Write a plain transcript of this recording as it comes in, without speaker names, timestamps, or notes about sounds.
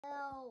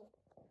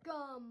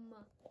Welcome,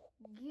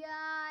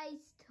 guys,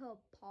 to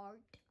part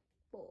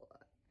 4.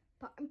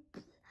 Part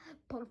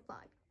 5.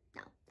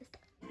 Now, let's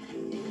start.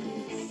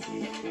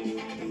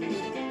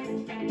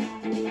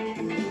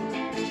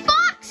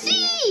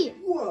 Foxy!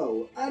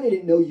 Whoa, I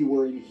didn't know you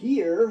were in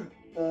here.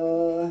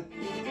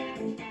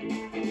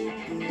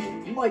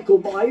 Michael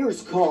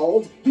Myers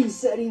called. He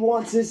said he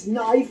wants his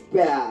knife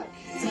back.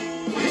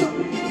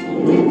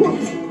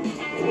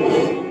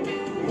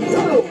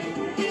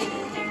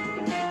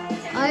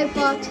 Hi,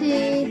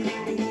 Foxy.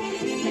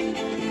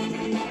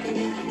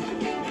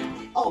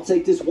 I'll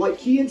take this white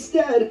key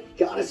instead.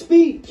 Got a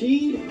speed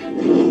key.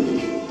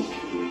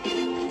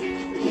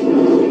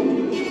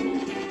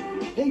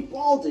 Hey,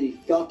 Baldy,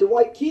 got the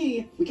white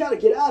key. We gotta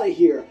get out of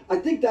here. I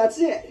think that's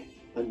it.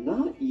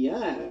 Not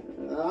yet.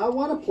 I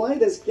want to play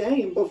this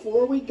game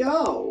before we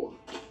go.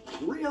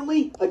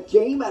 Really? A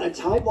game at a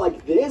time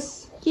like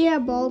this? Yeah,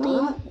 Baldy.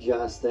 Not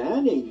just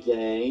any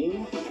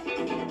game.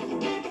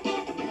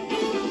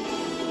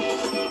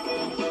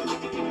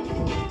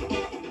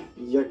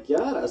 You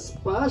get a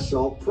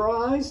special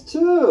prize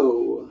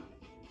too.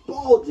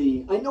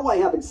 Baldy, I know I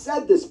haven't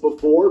said this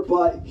before,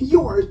 but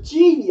you're a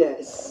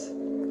genius.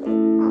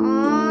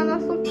 Aw,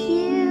 that's so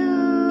cute.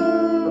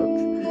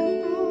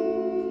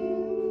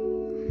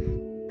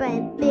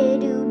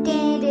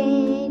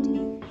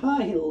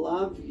 I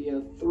love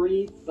you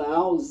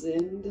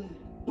 3000.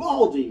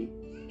 Baldy!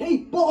 Hey,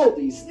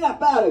 Baldy,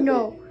 snap out of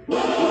No.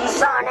 it!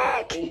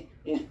 Sonic!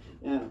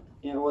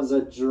 It was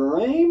a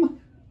dream?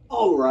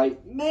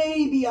 Alright,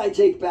 maybe I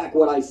take back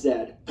what I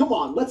said. Come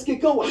on, let's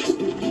get going.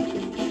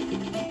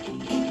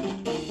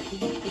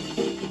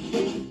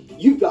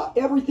 You've got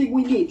everything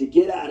we need to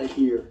get out of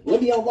here. Let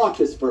me unlock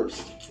this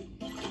first.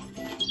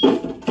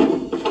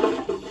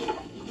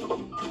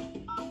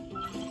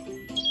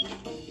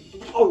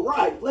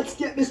 Alright, let's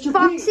get Mr.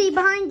 Foxy, P.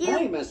 behind you.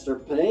 Hey,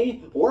 Mr.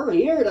 P. We're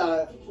here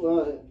to...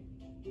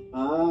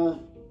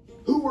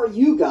 Who are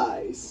you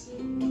guys?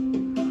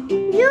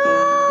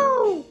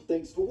 No!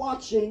 Thanks for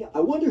watching.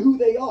 I wonder who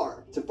they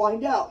are. To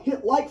find out,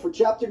 hit like for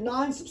Chapter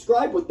 9,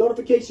 subscribe with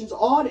notifications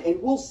on,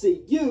 and we'll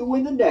see you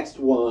in the next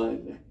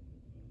one.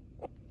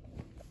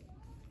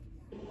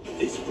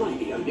 This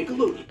Friday on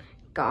Nickelodeon.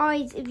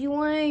 Guys, if you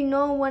want to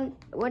know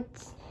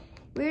what's...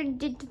 We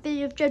did the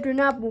finish of Chapter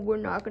 9, but we're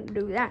not going to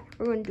do that.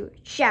 We're going to do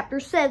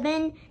Chapter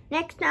 7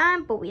 next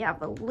time, but we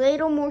have a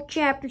little more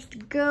chapters to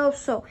go,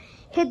 so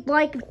hit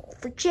like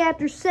for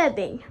Chapter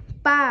 7.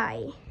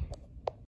 Bye.